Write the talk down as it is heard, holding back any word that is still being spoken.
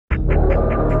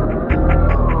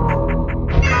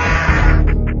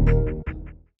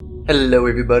Hello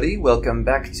everybody, welcome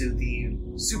back to the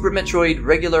Super Metroid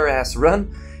regular-ass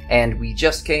run, and we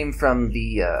just came from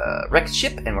the wrecked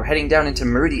ship, and we're heading down into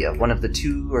Marida, one of the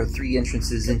 2 or 3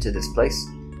 entrances into this place.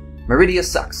 Marida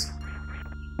sucks.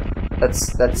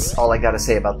 That's all I gotta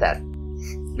say about that.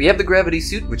 We have the gravity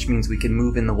suit, which means we can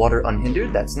move in the water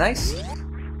unhindered, that's nice.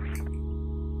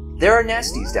 There are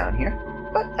nasties down here,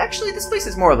 but actually this place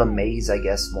is more of a maze, I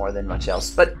guess, more than much else,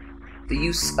 but the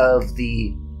use of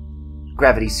the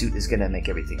gravity suit is gonna make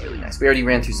everything really nice. We already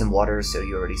ran through some water, so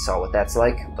you already saw what that's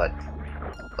like, but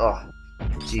oh,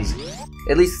 jeez.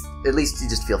 At least you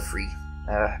just feel free.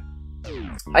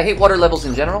 I hate water levels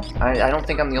in general. I don't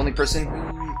think I'm the only person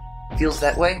who feels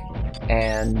that way,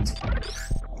 and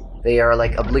they are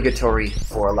like obligatory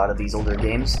for a lot of these older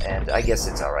games, and I guess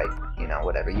it's alright, you know,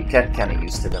 whatever. You get kind of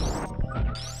used to them.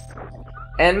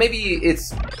 And maybe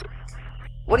it's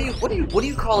what do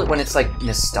you call it when it's like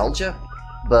nostalgia?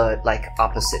 But like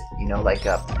opposite, you know, like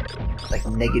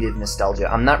negative nostalgia.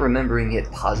 I'm not remembering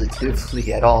it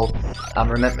positively at all.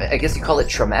 I guess you call it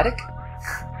traumatic?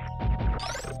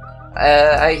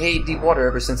 I hate deep water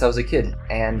ever since I was a kid,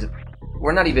 and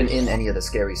we're not even in any of the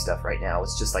scary stuff right now.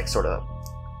 It's just like sort of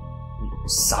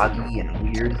soggy and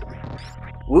weird.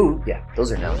 Woo, yeah,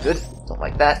 those are no good. Don't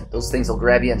like that. Those things will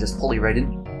grab you and just pull you right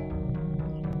in.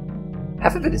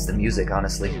 Half of it is the music,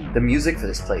 honestly. The music for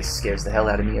this place scares the hell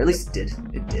out of me, or at least it did.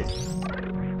 It did.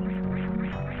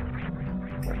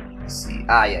 Let's see.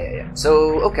 Ah, yeah.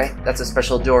 So, okay, that's a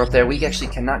special door up there. We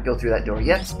actually cannot go through that door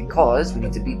yet, because we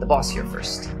need to beat the boss here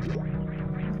first.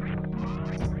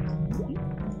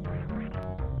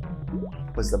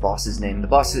 What's the boss's name? The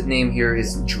boss's name here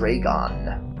is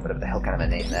Dragon. Whatever the hell kind of a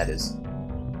name that is.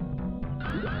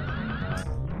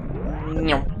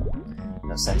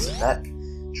 No sense in that.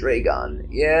 Dragon.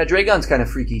 Yeah, Dragon's kind of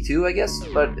freaky too, I guess,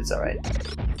 but it's alright.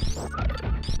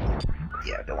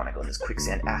 Yeah, I don't want to go in this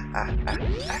quicksand.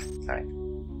 Alright.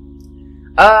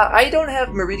 I don't have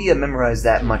Marida memorized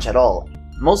that much at all.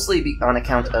 Mostly on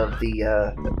account of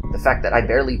the fact that I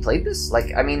barely played this.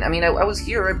 Like, I mean, I was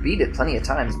here, I beat it plenty of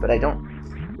times, but I don't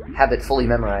have it fully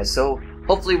memorized, so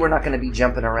hopefully we're not going to be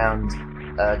jumping around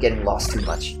getting lost too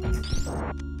much.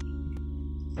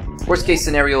 Worst case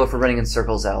scenario, if we're running in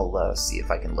circles, I'll see if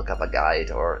I can look up a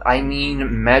guide, or, I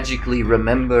mean, magically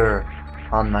remember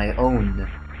on my own.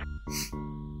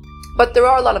 But there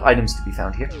are a lot of items to be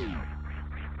found here.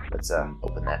 Let's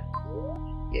open that.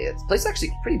 Yeah, this place is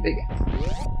actually pretty big.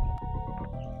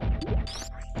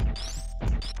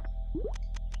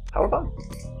 Power bomb.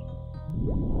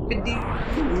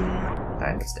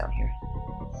 Alright, what's down here?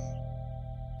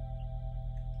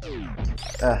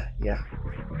 Yeah.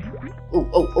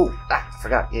 Oh,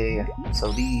 forgot. Yeah.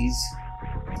 So these...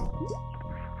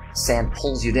 sand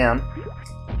pulls you down.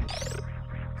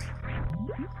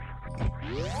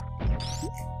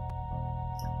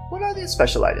 What are these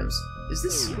special items? Is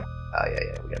this... oh,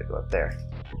 yeah, we gotta go up there.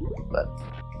 But...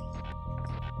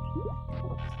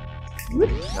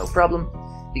 no problem.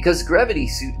 Because gravity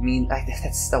suit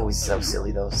that's always so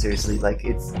silly though, seriously, like,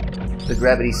 it's... the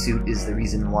gravity suit is the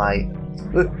reason why...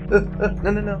 no,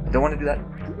 I don't want to do that.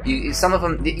 Some of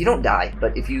them, you don't die,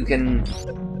 but if you can...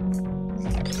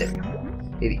 there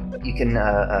we go. You can,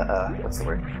 what's the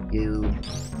word?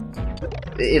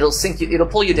 It'll sink you, it'll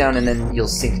pull you down and then you'll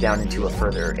sink down into a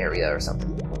further area or something.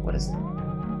 What is it?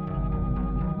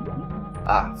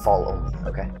 Ah, fall only,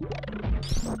 okay.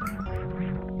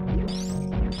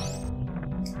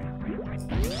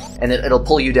 And it'll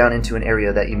pull you down into an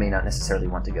area that you may not necessarily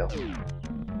want to go.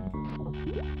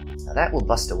 Now that will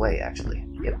bust away, actually.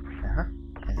 Yep.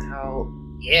 And how...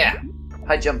 yeah!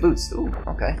 High jump boots. Ooh,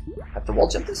 okay. Have to wall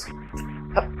jump this?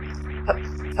 Hup.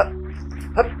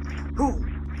 Hoo!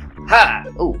 Ha!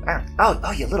 Oh,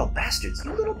 oh, you little bastards.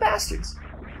 You little bastards.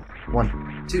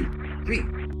 1, 2, 3,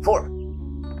 4.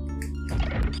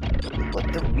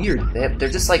 What? They're weird. They're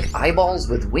just like eyeballs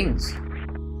with wings.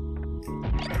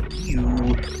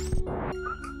 You...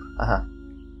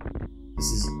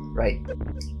 This is right.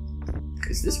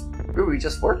 Is this where we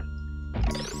just were?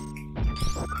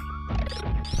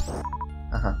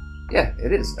 Yeah,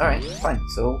 it is. Alright, fine.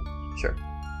 So, sure.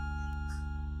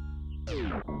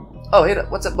 Oh, hey,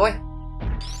 what's up, boy?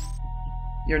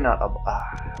 You're not up.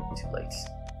 Too late.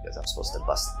 Because I'm supposed to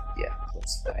bust. Yeah,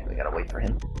 that's fine. We gotta wait for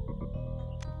him.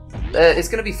 It's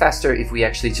gonna be faster if we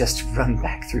actually just run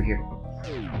back through here.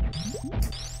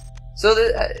 So,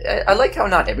 I like how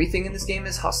not everything in this game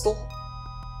is hostile.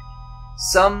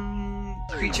 Some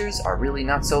creatures are really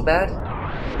not so bad.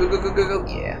 Go.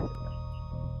 Yeah.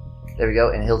 There we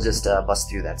go, and he'll just bust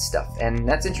through that stuff. And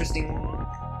that's interesting.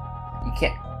 You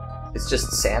can't... it's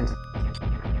just sand.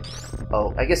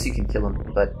 Oh, I guess you can kill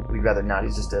him, but we'd rather not.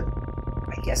 He's just a...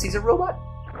 I guess he's a robot?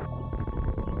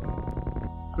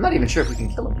 I'm not even sure if we can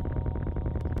kill him.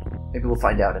 Maybe we'll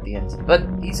find out at the end. But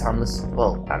he's harmless.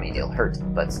 Well, I mean, he'll hurt,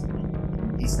 but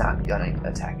he's not gonna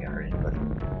attack or hurt anybody.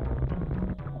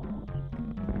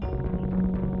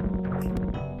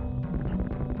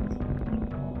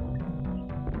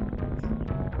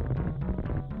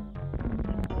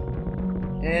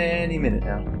 Any minute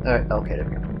now. Alright, okay, there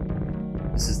we go.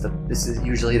 This is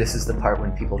the part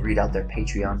when people read out their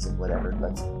Patreons and whatever,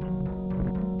 but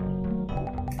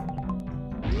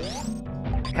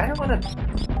I kinda wanna...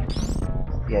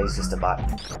 Yeah, he's just a bot.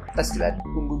 That's too bad.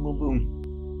 Boom, boom, boom, boom.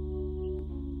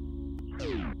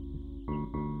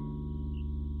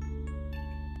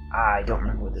 I don't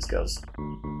remember where this goes.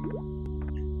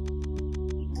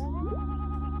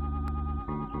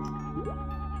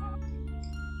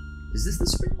 Is this the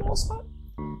spring ball spot?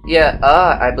 Yeah,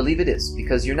 I believe it is,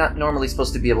 because you're not normally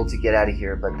supposed to be able to get out of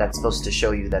here, but that's supposed to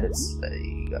show you that it's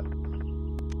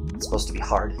supposed to be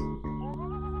hard.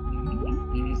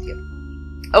 Yep.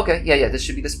 Okay, yeah, this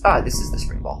should be the spot. This is the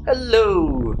spring ball.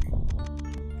 Hello!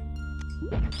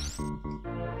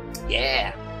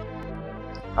 Yeah!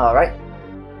 Alright.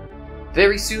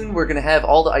 Very soon we're gonna have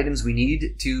all the items we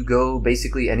need to go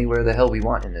basically anywhere the hell we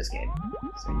want in this game.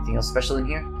 Is there anything else special in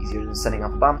here? Easier than setting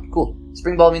off a bomb? Cool.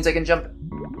 Spring ball means I can jump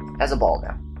as a ball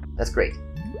now. That's great.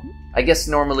 I guess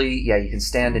normally, yeah, you can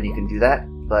stand and you can do that,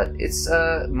 but it's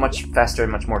much faster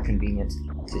and much more convenient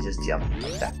to just jump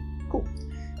like that. Cool.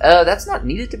 That's not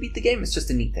needed to beat the game, it's just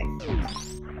a neat thing.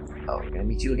 Oh, we're gonna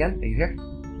meet you again? Are you here?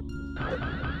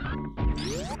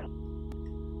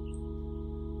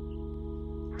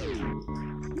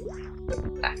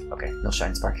 Ah, okay, no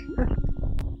shine spark.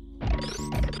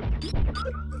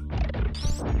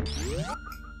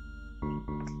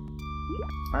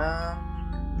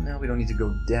 No, we don't need to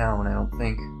go down, I don't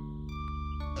think.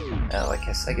 Oh, I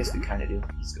guess we kind of do.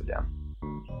 Let's go down.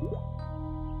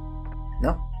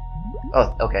 No?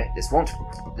 Oh, okay. This won't.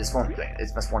 It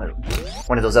must one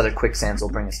of those other quicksands will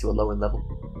bring us to a lower level.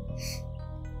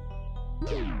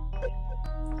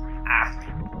 Ah.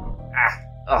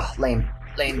 Oh, lame.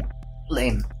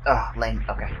 Oh, lame.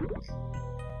 Okay.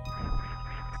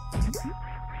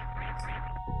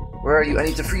 Where are you? I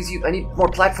need to freeze you. I need more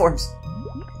platforms.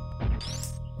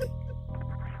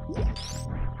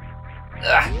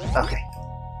 Okay.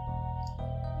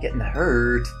 Getting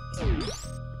hurt.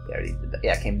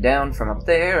 Yeah, came down from up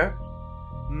there.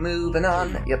 Moving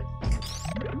on. Yep.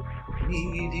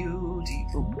 Need you deep.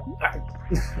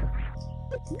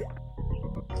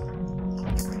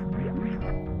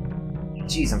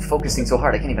 Jeez, I'm focusing so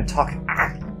hard I can't even talk.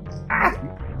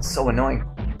 It's so annoying.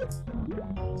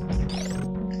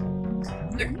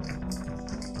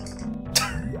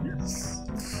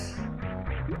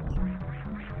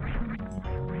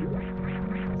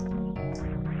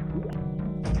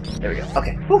 There we go.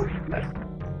 Okay. Whew.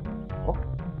 Oh.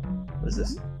 What is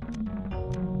this?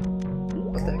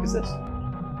 What the heck is this?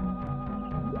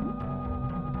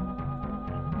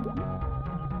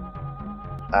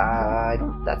 I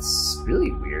don't... That's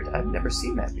really weird. I've never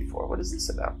seen that before. What is this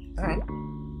about? Alright.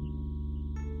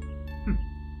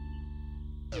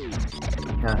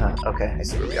 Okay, I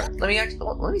see where we are.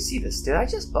 Let me see this. Did I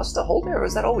just bust a hole there, or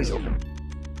is that always open?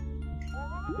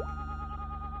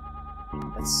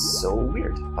 That's so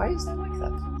weird. Why is that like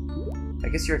that? I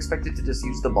guess you're expected to just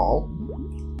use the ball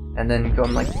and then go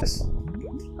like this.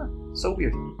 Huh, so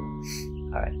weird.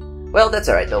 Alright. Well, that's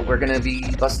alright though. We're gonna be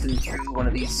busting through one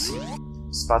of these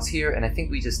spots here, and I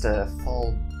think we just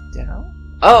fall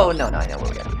down? Oh, no, I know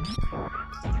where we are.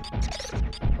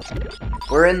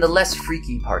 We're in the less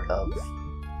freaky part of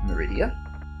Marida,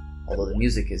 although the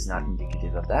music is not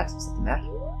indicative of that. Is that the map?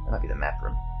 That might be the map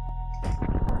room.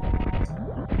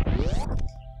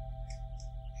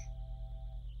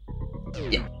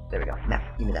 Yeah, there we go. Now,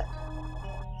 give me that.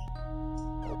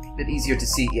 A bit easier to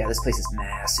see. Yeah, this place is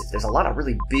massive. There's a lot of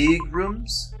really big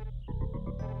rooms.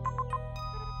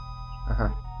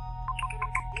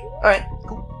 Alright,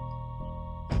 cool.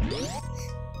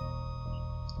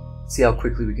 Let's see how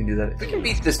quickly we can do that. If we can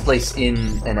beat this place in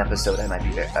an episode,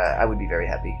 I would be very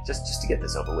happy. Just to get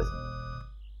this over with.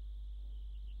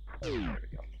 There we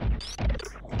go.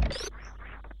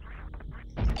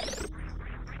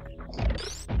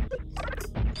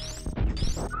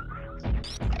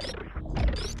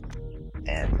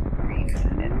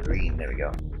 And green, there we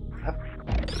go. Up.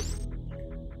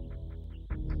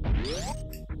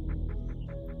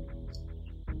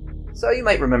 So you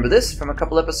might remember this from a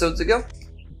couple episodes ago.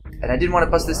 And I didn't want to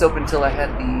bust this open until I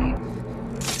had the...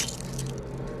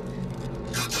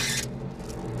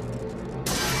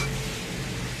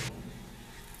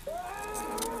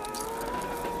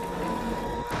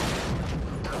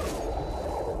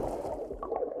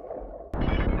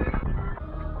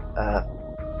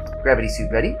 Gravity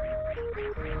suit ready.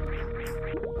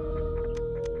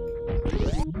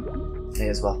 May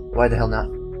as well. Why the hell not?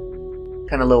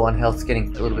 Kind of low on health,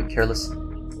 getting a little bit careless.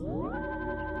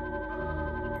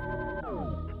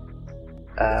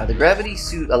 The gravity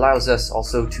suit allows us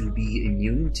also to be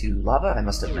immune to lava. I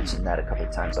must have mentioned that a couple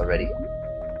of times already.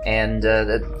 And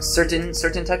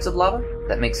certain types of lava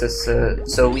that makes us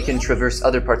so we can traverse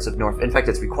other parts of North. In fact,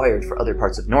 it's required for other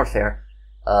parts of Norfair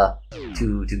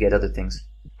to get other things.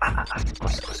 Of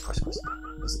course.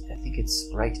 I think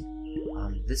it's right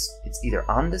on this. It's either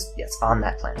on this. Yes, on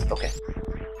that plant. Okay.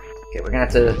 Okay, we're gonna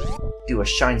have to do a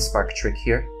shine spark trick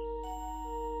here.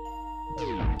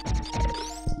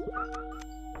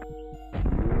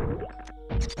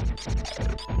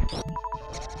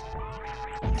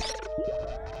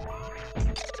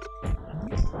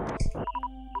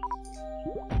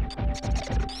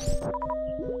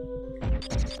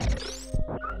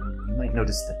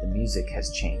 Notice that the music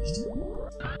has changed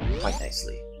quite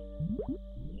nicely.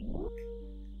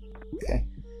 Okay,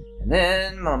 and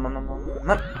then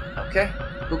okay,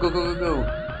 go.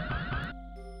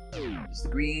 Is the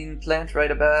green plant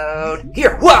right about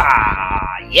here?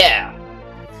 Wah! Yeah.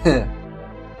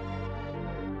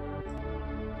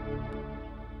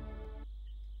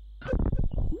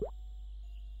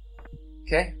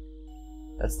 Okay.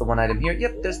 That's the one item here.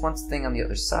 Yep, there's one thing on the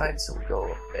other side, so we'll go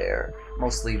up there.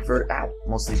 Mostly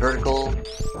vertical.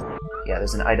 Yeah,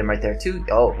 there's an item right there too.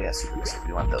 Oh, yeah, super missile.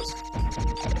 We want those.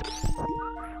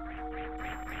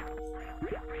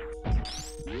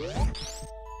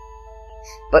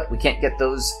 But we can't get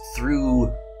those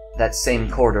through that same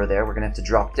corridor there. We're gonna have to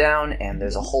drop down, and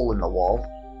there's a hole in the wall.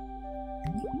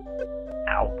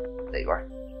 Ow. There you are.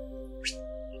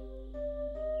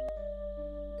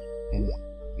 And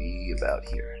be about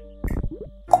here.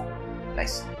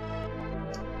 Nice.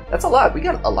 That's a lot. We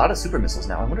got a lot of super missiles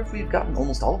now. I wonder if we've gotten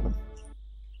almost all of them.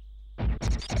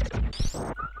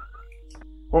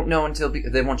 Won't know until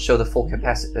they won't show the full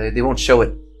capacity. They won't show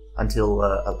it until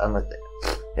unless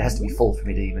it has to be full for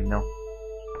me to even know.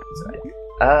 That's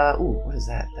alright. Ooh, what is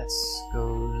that? That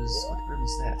goes. What room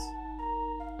is that?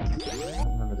 I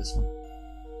don't remember this one.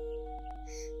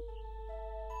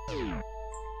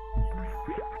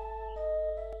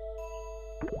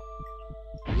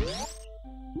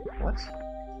 What?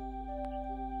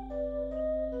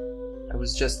 I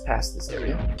was just past this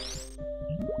area.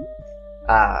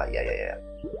 Ah, yeah.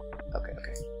 Okay.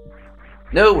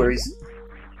 No worries.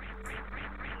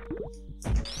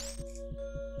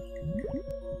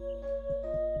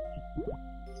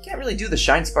 Can't really do the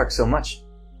shine spark so much.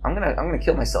 I'm gonna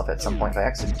kill myself at some point by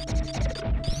accident.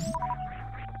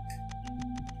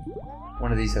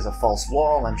 One of these has a false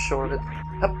wall, I'm sure of it.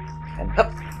 Hup and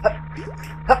hup.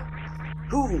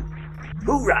 Hoo!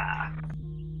 Hoorah!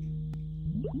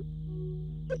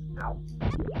 Ow.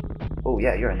 Oh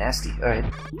yeah, you're a nasty. Alright.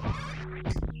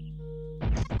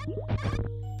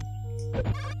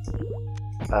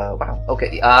 Wow. Okay.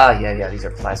 Yeah, these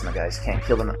are plasma guys. Can't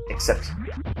kill them except...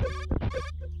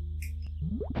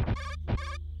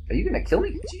 Are you gonna kill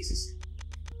me? Jesus.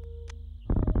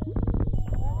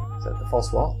 Is that the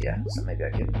false wall? Yeah, so maybe I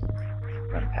can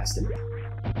run past him.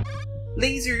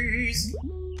 Lasers!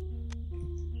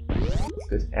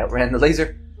 Good. Outran the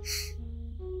laser.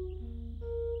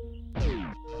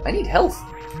 I need health.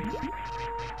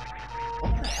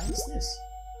 What the hell is this?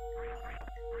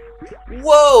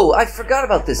 Whoa! I forgot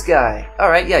about this guy.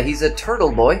 Alright, yeah, he's a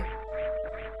turtle boy.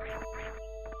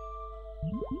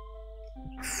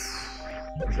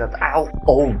 He's got the... Ow!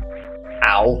 Oh!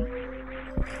 Ow!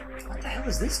 What the hell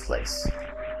is this place?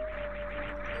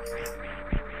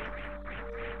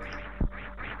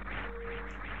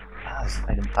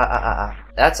 Item.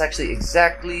 That's actually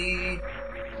exactly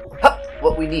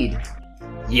what we need.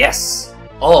 Yes!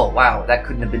 Oh, wow, that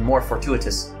couldn't have been more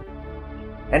fortuitous.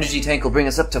 Energy tank will bring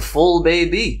us up to full,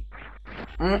 baby.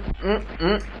 Look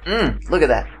at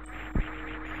that.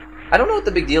 I don't know what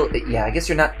the big deal... Yeah, I guess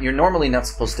you're normally not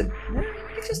supposed to...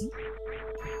 You just...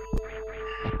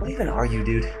 What even are you,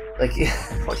 dude? Like,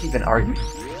 what even are you?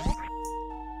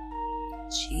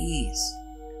 Jeez.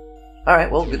 Alright,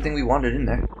 well, good thing we wandered in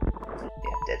there.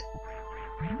 Dead.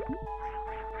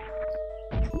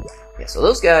 Yeah, so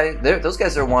those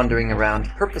guys are wandering around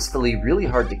purposefully really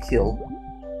hard to kill.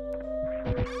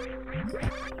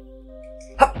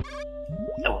 Hup!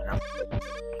 Oh no.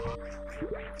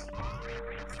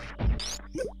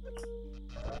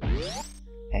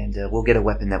 And we'll get a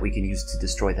weapon that we can use to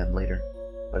destroy them later.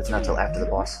 But it's not till after the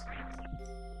boss.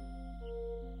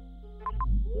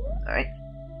 Alright.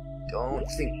 Don't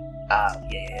think...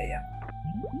 yeah.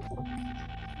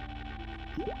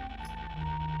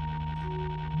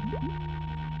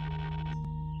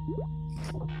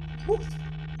 Woo.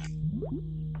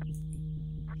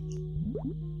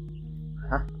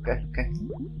 Huh? Okay, okay.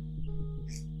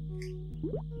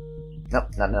 Nope,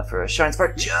 not enough for a shine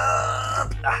spark.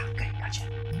 Jump! Ah, okay, gotcha.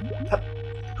 Hup.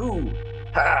 Hoo!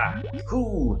 Ha!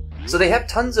 Hoo! So they have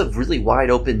tons of really wide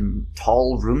open,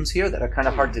 tall rooms here that are kind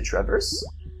of hard to traverse.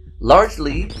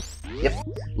 Largely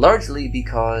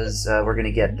because we're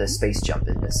gonna get the space jump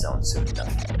in this zone soon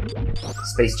enough.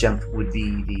 Space jump would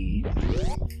be the...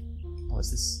 Oh,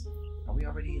 is this... Are we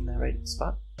already in the right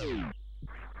spot?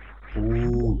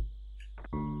 Ooh.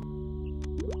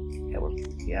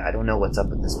 Yeah, I don't know what's up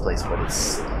with this place, but it's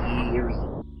scary.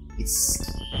 It's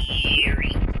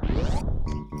scary.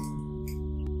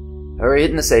 Alright,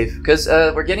 hitting the save, because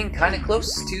we're getting kind of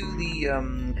close to the,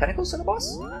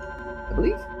 boss, I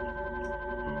believe.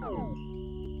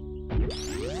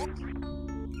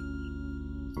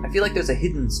 I feel like there's a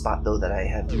hidden spot, though, that I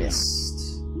have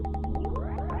missed.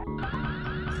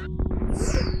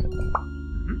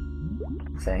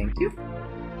 Thank you.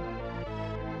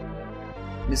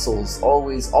 Missiles,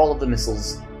 always, all of the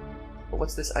missiles. But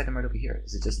what's this item right over here?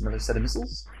 Is it just another set of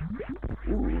missiles?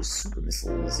 Ooh, super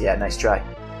missiles. Yeah, nice try.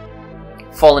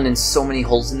 Fallen in so many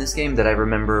holes in this game that I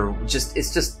remember it's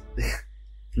just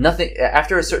nothing.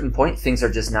 After a certain point, things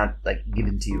are just not like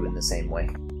given to you in the same way.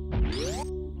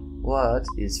 What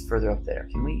is further up there?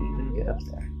 Can we even get up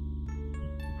there?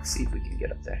 Let's see if we can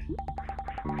get up there.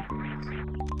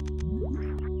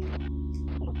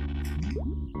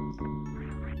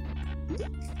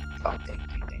 Oh, dang.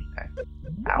 Okay.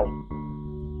 Ow.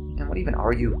 And what even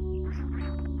are you?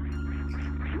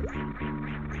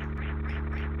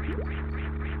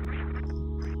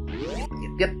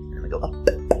 Yep. And we go up.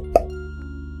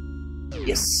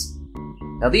 Yes.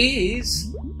 Now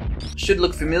these should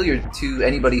look familiar to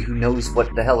anybody who knows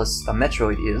what the hell a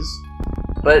Metroid is.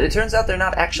 But it turns out they're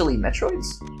not actually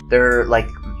Metroids. They're like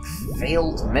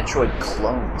failed Metroid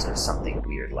clones or something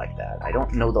weird like that. I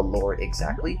don't know the lore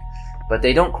exactly, but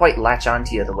they don't quite latch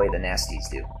onto you the way the nasties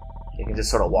do. You can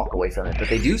just sort of walk away from it, but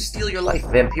they do steal your life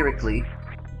vampirically,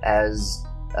 as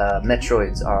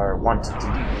Metroids are wanted to do.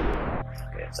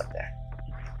 Okay, it's up there.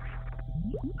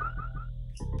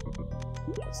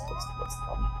 What's the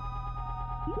problem?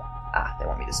 Ah, they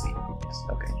want me to speed. Yes,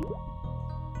 okay.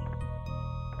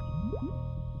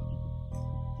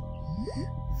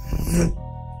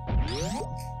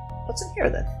 What's in here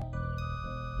then?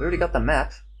 We already got the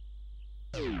map.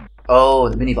 Oh,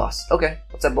 the mini boss. Okay,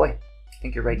 what's up, boy? I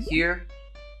think you're right here.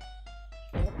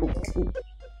 Ooh.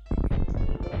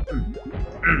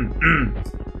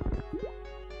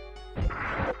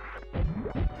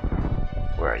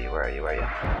 Where are you?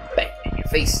 Bang! In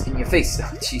your face!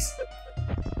 Oh, jeez.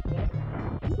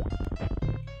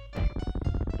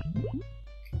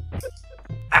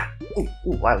 Ah!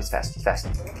 Ooh, wow, he's fast.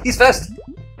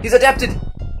 He's adapted!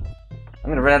 I'm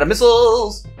gonna run out of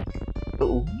missiles!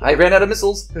 Uh-oh, I ran out of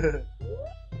missiles!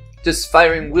 Just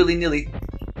firing willy-nilly.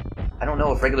 I don't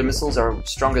know if regular missiles are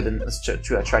stronger than... Let's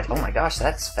try. Oh my gosh,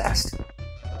 that's fast.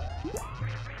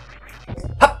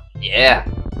 Hup! Yeah!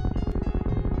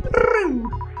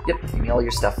 Yep, give me all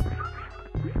your stuff.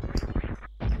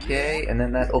 Okay, and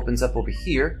then that opens up over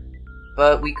here.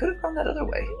 But we could have gone that other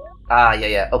way. Ah,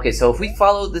 yeah. Okay, so if we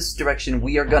follow this direction,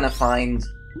 we are gonna find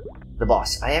the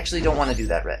boss. I actually don't want to do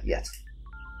that yet.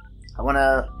 I want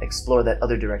to explore that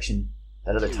other direction,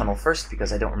 that other tunnel first,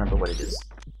 because I don't remember what it is.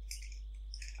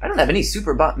 I don't have any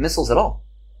super missiles at all.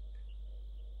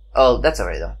 Oh, that's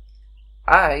alright though.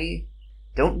 I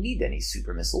don't need any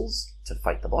super missiles to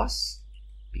fight the boss,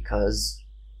 because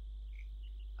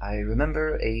I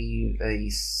remember a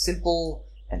simple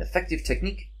and effective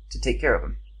technique to take care of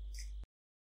him.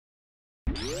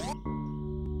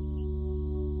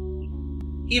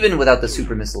 Even without the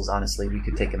super missiles, honestly, we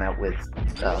could take him out with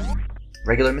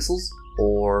regular missiles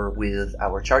or with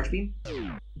our charge beam.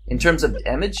 In terms of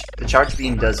damage, the charge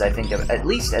beam does, I think, at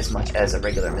least as much as a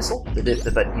regular missile, but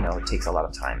you know, it takes a lot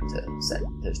of time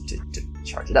to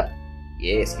charge it up.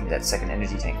 Yes, give me that second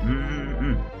energy tank.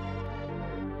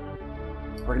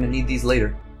 We're gonna need these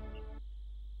later.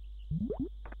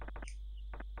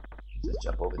 Just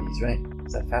jump over these, right?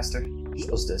 Is that faster? You're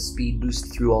supposed to speed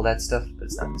boost through all that stuff, but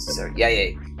it's not necessary.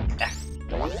 Yeah. Ah,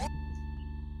 don't want that.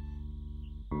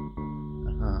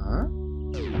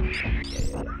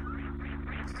 Yeah.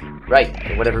 Right,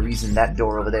 for whatever reason, that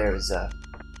door over there is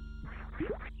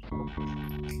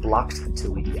blocked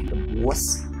until we defeat the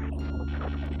boss.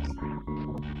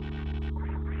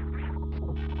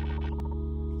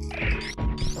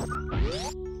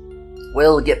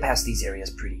 We'll get past these areas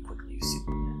pretty quickly soon.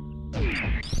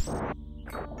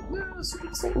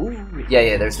 Ooh,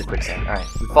 yeah, there's the quicksand. Alright.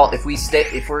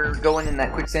 If we're going in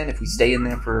that quicksand, if we stay in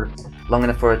there for long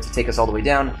enough for it to take us all the way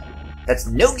down, that's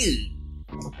no good.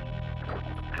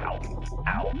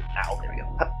 Ow. There we go.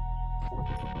 Hup.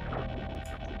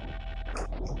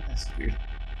 That's weird.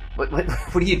 What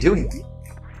are you doing?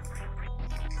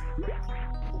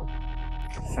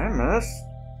 Famous.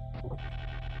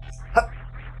 Hup.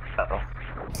 Uh-oh.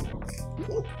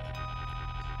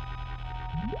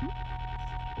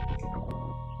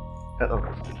 Uh-oh.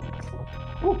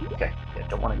 Ooh, okay. Yeah,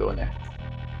 don't want to go in there.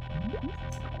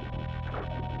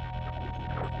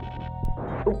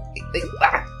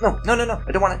 Oh, no,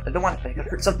 I don't want it. I gotta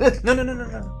hurt something. No.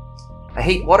 I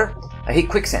hate water. I hate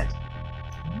quicksand.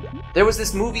 There was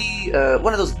this movie,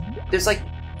 one of those, there's like,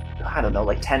 I don't know,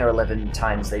 like 10 or 11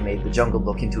 times they made The Jungle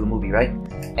Book into a movie, right?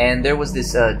 And there was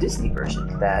this Disney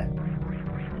version that,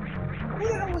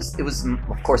 it was,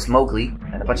 of course, Mowgli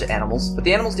and a bunch of animals, but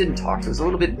the animals didn't talk, so it was a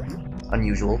little bit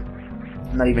unusual.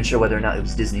 I'm not even sure whether or not it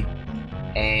was Disney.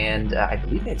 And I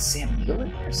believe they had Sam Neill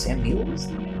in there. Sam Neill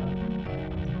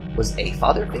was a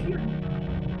father figure.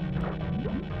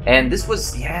 And this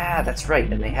was, yeah, that's right.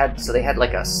 And they had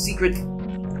like a secret,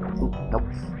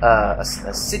 a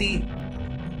city,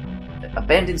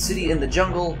 abandoned city in the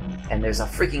jungle, and there's a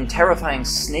freaking terrifying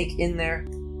snake in there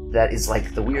that is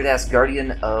like the weird-ass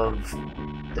guardian of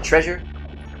the treasure,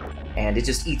 and it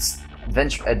just eats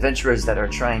adventurers that are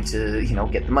trying to,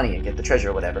 get the money and get the treasure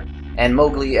or whatever. And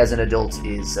Mowgli, as an adult,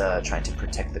 is trying to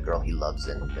protect the girl he loves,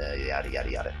 and yada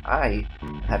yada yada. I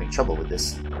am having trouble with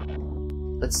this.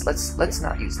 Let's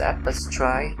not use that. Let's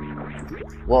try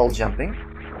wall jumping.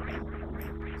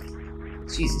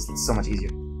 Jesus, that's so much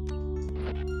easier.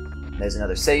 There's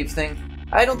another save thing.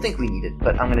 I don't think we need it,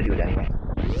 but I'm gonna do it anyway.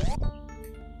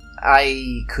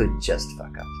 I could just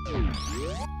fuck up.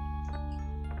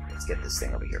 Let's get this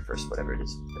thing over here first, whatever it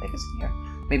is. What the heck is in here?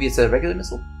 Maybe it's a regular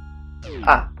missile?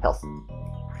 Ah, health.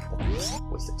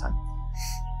 Waste of time.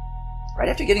 Right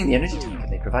after getting the energy tank,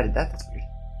 they provided that. That's weird.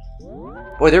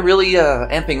 Boy, they're really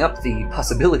amping up the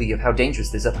possibility of how dangerous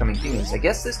this upcoming thing is. I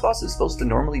guess this boss is supposed to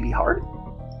normally be hard?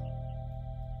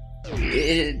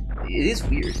 It is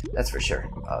weird, that's for sure.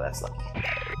 Oh, that's lucky.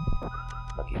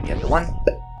 Lucky to get the one.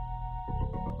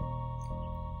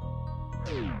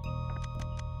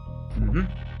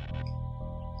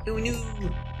 Oh no!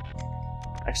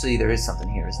 Actually, there is something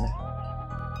here, isn't there?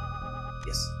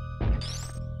 Yes.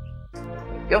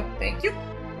 There we go, thank you.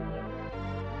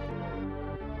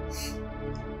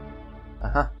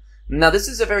 Now, this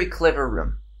is a very clever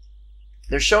room.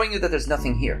 They're showing you that there's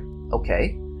nothing here.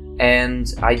 Okay.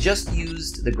 And I just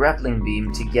used the grappling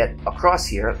beam to get across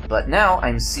here, but now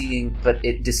I'm seeing... But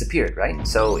it disappeared, right?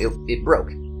 So it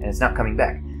broke, and it's not coming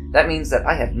back. That means that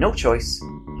I have no choice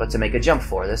but to make a jump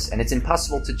for this, and it's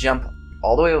impossible to jump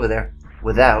all the way over there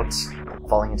without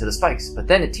falling into the spikes. But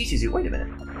then it teaches you, wait a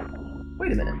minute.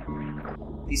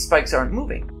 These spikes aren't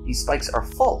moving. These spikes are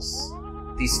false.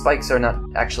 These spikes are not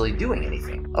actually doing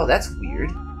anything. Oh, that's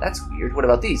weird. That's weird. What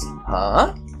about these?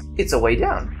 Huh? It's a way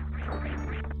down.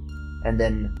 And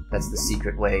then that's the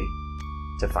secret way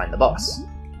to find the boss.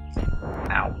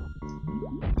 Ow.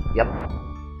 Yep.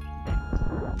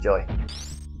 Joy.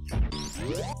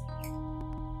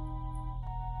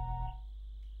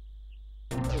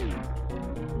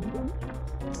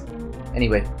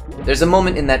 Anyway, there's a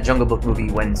moment in that Jungle Book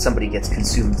movie when somebody gets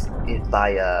consumed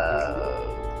by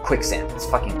quicksand. It's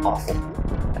fucking awful.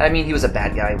 I mean, he was a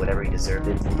bad guy, whatever, he deserved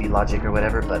it, movie logic or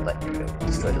whatever, but like, here we go.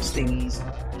 Destroy those thingies.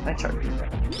 Can I charge you?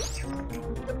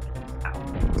 Ow.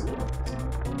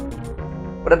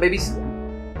 What up, babies?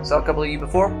 Saw a couple of you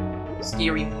before.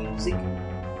 Scary music.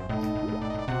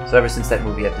 So ever since that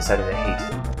movie, I've decided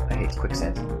I hate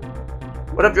quicksand.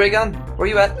 What up, Dragon? Where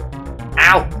you at?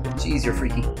 Ow! Jeez, you're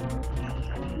freaky.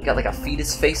 You got like a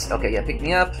fetus face? Okay, yeah, pick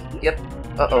me up. Yep.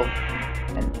 Uh-oh.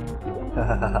 And...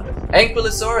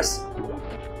 Ankylosaurus!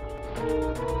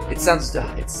 It sounds...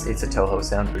 it's a Toho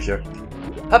sound for sure.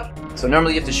 Hup! So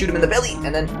normally you have to shoot him in the belly,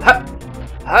 and then hup!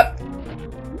 Hup!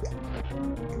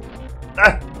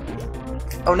 Ah!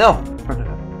 Oh no!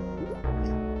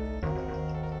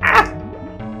 Ah!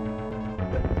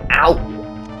 Ow!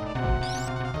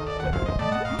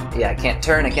 Yeah, I can't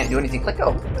turn, I can't do anything. Let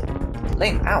go!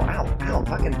 Lame. Ow, ow, ow,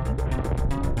 fucking...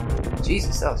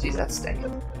 Jesus, oh jeez, that's stank.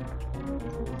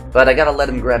 But I gotta let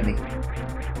him grab me.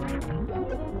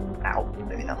 Ow,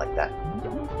 maybe not like that.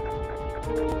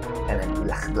 And then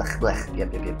blech, blech, blech.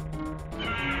 Yep.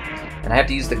 And I have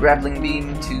to use the grappling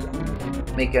beam to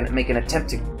make an attempt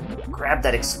to grab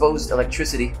that exposed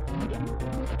electricity.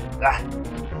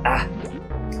 Ah.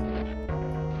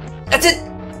 That's it!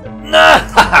 Nah!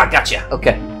 Haha, gotcha!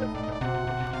 Okay.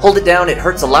 Hold it down, it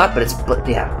hurts a lot, but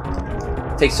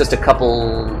yeah. It takes just a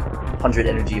couple 100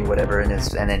 energy or whatever, and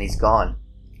then he's gone.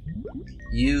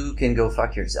 You can go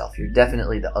fuck yourself. You're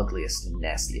definitely the ugliest and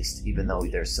nastiest, even though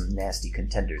there's some nasty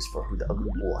contenders for who the ugly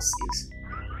boss is.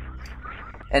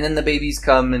 And then the babies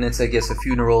come, and it's, I guess, a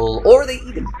funeral, or they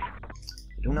eat him.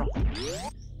 I don't know.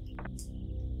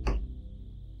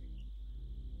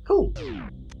 Cool.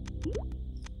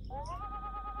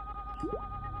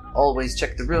 Always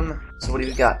check the room. So what do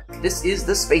we got? This is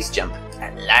the space jump.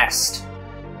 At last.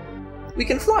 We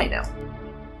can fly now.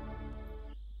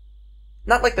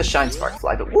 Not like the Shine Spark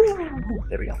fly, but woo!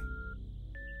 There we go.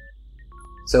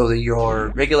 So your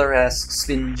regular-ass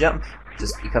spin jump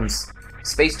just becomes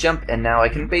space jump, and now I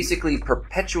can basically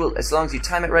as long as you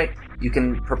time it right, you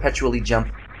can perpetually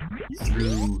jump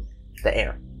through the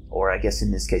air. Or I guess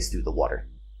in this case, through the water.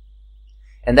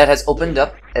 And that has opened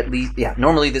up at least, yeah,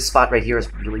 normally this spot right here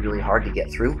is really, really hard to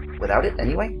get through without it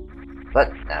anyway.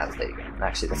 But, there you go.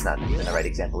 Actually, that's not even the right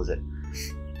example, is it?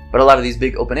 But a lot of these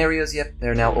big open areas, yep,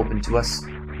 they're now open to us,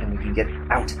 and we can get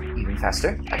out even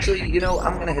faster. Actually, you know,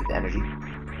 I'm gonna hit the energy.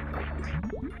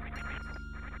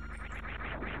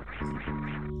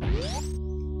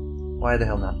 Why the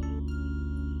hell not?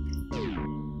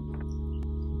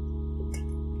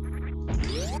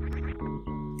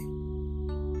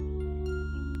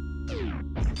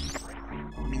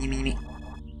 Me.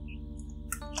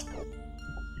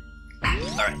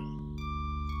 Alright.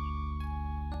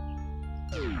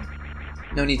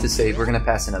 No need to save, we're gonna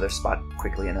pass another spot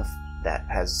quickly enough that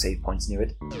has save points near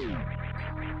it.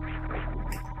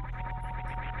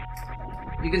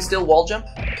 You can still wall jump,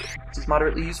 which is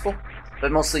moderately useful,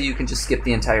 but mostly you can just skip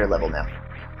the entire level now.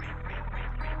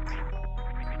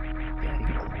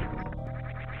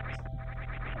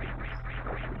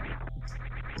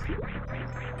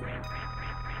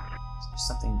 There's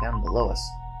something down below us.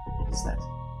 What is that?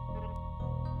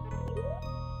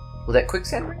 Will that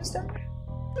quicksand bring us down?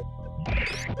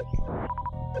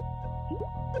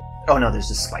 Oh no, there's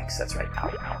just spikes, that's right.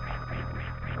 Ow, ow.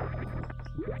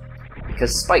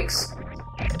 Because spikes.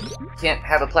 Can't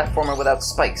have a platformer without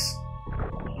spikes.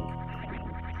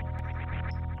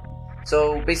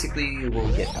 So basically,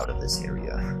 we'll get out of this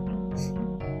area.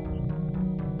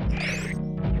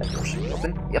 That door should be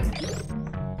open. Yep.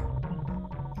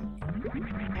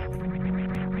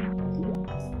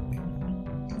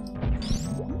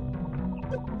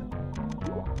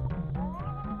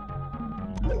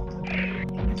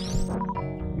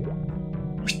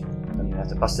 Don't even have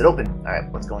to bust it open. Alright,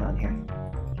 what's going on here?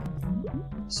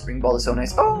 Spring ball is so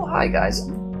nice. Oh, hi guys.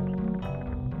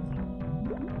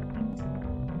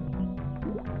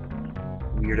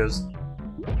 Weirdos.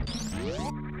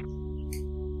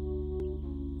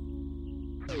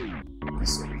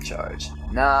 This will recharge.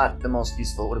 Not the most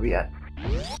useful. What are we at?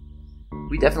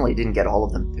 We definitely didn't get all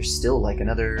of them. There's still like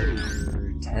another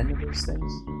 10 of those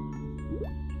things.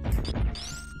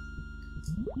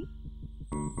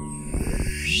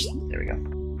 There we go.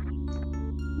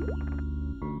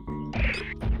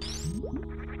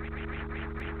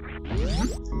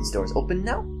 This door is open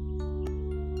now.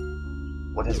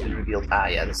 What has been revealed? Ah,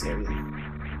 yeah, this area.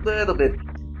 Little bit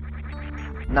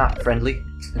not friendly.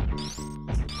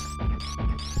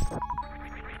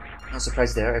 No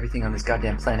surprise there. Everything on this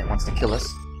goddamn planet wants to kill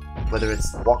us. Whether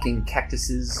it's walking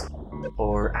cactuses,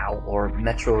 or ow, or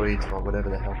Metroid, or whatever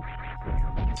the hell.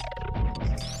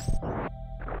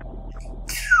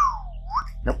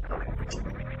 Nope. Okay.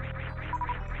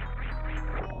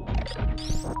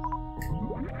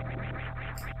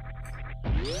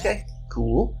 Okay,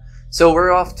 cool. So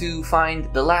we're off to find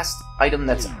the last item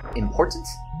that's important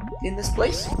in this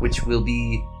place, which will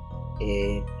be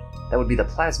that would be the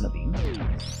plasma beam.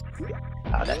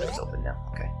 Ah, that door's open now.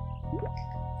 Okay.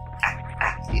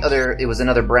 It was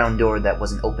another brown door that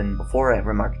wasn't open before. I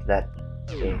remarked that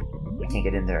we can't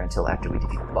get in there until after we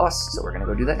defeat the boss, so we're gonna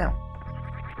go do that now.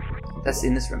 That's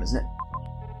in this room, isn't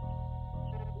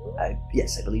it?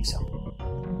 Yes, I believe so.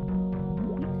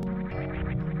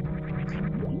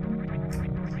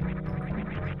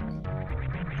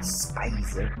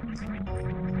 Spicer.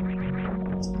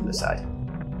 Let's move aside.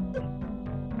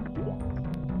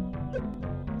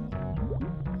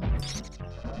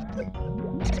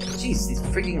 Jeez, these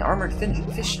freaking armored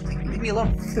fish. Leave me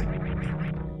alone.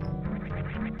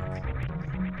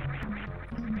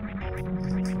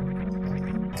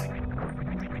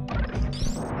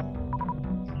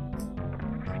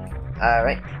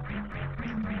 Alright.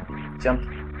 Jump.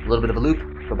 A little bit of a loop.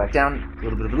 Go back down. A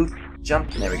little bit of a loop.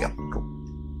 Jump. And there we go. Cool.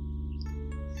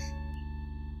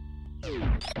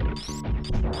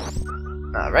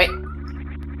 Alright.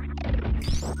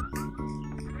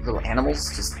 Little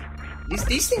animals just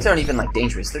These things aren't even, like,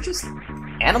 dangerous. They're just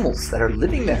animals that are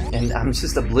living there. And I'm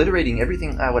just obliterating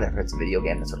everything. Whatever, it's a video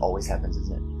game. That's what always happens,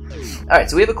 isn't it? Alright,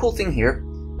 so we have a cool thing here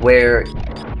where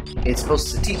it's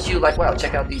supposed to teach you, like, wow,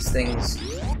 check out these things.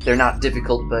 They're not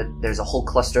difficult, but there's a whole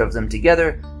cluster of them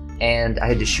together, and I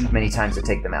had to shoot many times to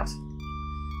take them out.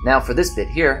 Now, for this bit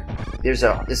here, there's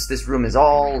this room is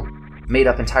all made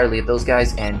up entirely of those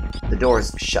guys, and the door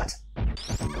is shut.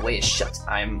 The way is shut.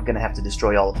 I'm gonna have to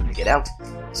destroy all of them to get out.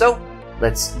 So,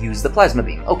 let's use the plasma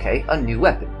beam. Okay, a new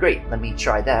weapon. Great, let me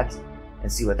try that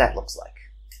and see what that looks like.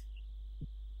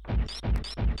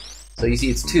 So you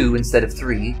see it's 2 instead of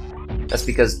 3. That's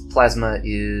because plasma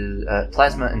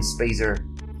and spazer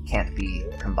can't be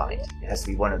combined. It has to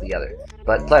be one or the other.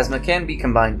 But plasma can be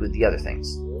combined with the other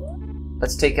things.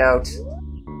 Let's take out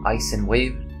ice and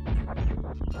wave.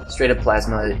 Straight up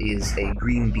plasma is a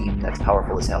green beam that's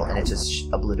powerful as hell, and it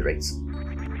just obliterates.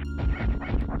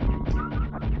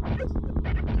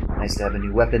 Nice to have a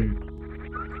new weapon.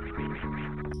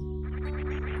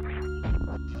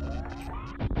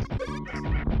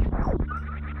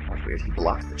 Weird, he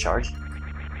blocked the charge.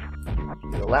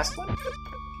 The last one?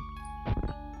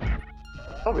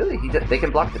 Oh really? They can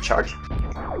block the charge?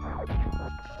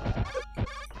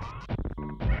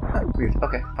 Oh, weird.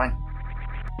 Okay, fine.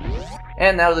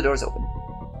 And now the door's open.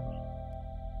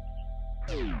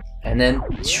 And then,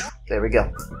 there we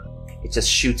go. It just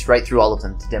shoots right through all of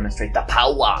them to demonstrate the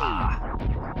power!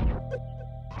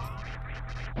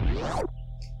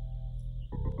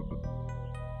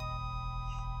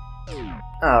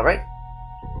 Alright.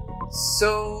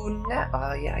 So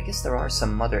now, yeah, I guess there are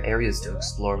some other areas to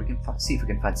explore. We can see if we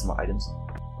can find some more items.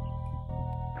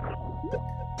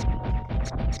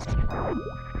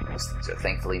 Those things are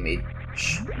thankfully made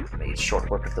short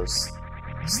work of those.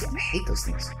 I hate those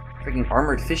things. Freaking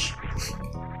armored fish.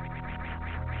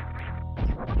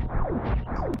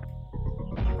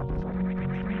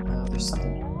 There's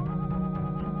something.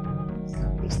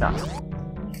 No, there's not.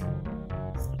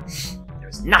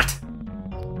 There's not!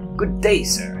 Good day,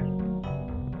 sir.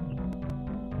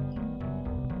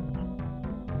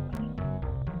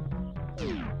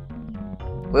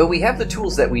 Well, we have the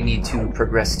tools that we need to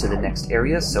progress to the next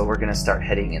area, so we're gonna start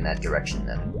heading in that direction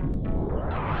then.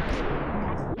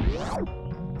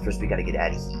 First we gotta get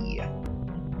out of here.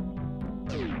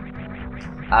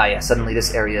 Ah yeah, suddenly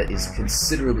this area is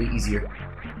considerably easier.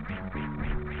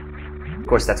 Of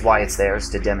course, that's why it's there, is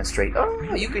to demonstrate,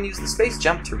 oh, you can use the space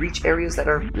jump to reach areas that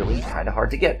are really kind of hard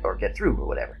to get, or get through, or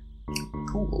whatever.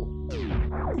 Cool.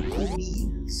 Cool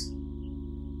beans.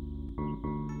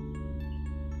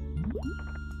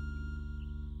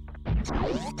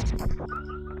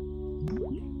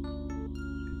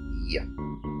 Yeah.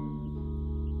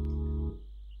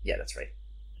 Yeah, that's right.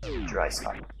 Dry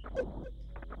spot.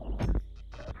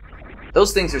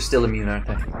 Those things are still immune, aren't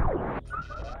they?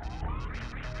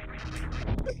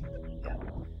 Yeah.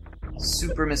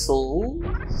 Super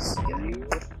missiles.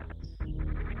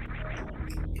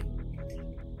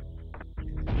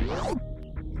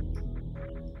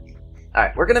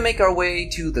 Alright, we're gonna make our way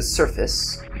to the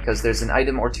surface, because there's an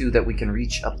item or two that we can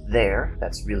reach up there.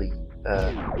 That's really,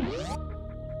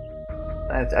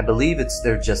 I believe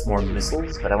they're just more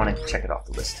missiles, but I want to check it off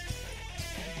the list.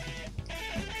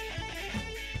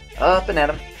 Up and at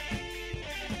 'em.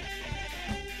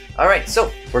 Alright,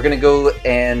 so we're gonna go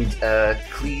and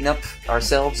clean up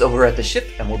ourselves over at the ship,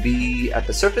 and we'll be at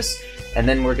the surface, and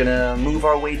then we're gonna move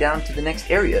our way down to the next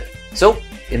area. So,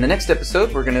 in the next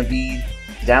episode, we're gonna be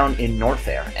down in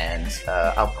Norfair, and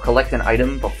I'll collect an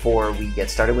item before we get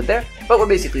started with there, but we're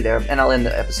basically there, and I'll end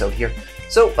the episode here.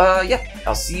 So, yeah,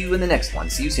 I'll see you in the next one.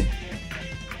 See you soon.